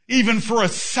 even for a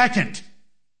second.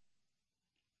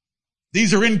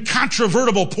 These are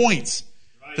incontrovertible points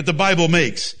that the Bible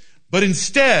makes. But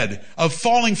instead of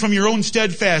falling from your own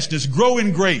steadfastness, grow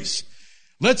in grace.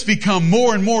 Let's become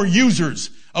more and more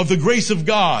users of the grace of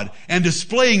God and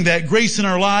displaying that grace in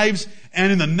our lives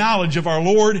and in the knowledge of our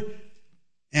Lord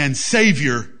and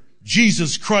Savior,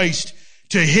 Jesus Christ.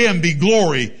 To Him be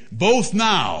glory both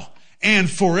now and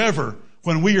forever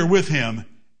when we are with Him.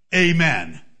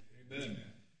 Amen. Amen.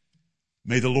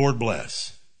 May the Lord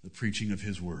bless the preaching of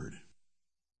His word.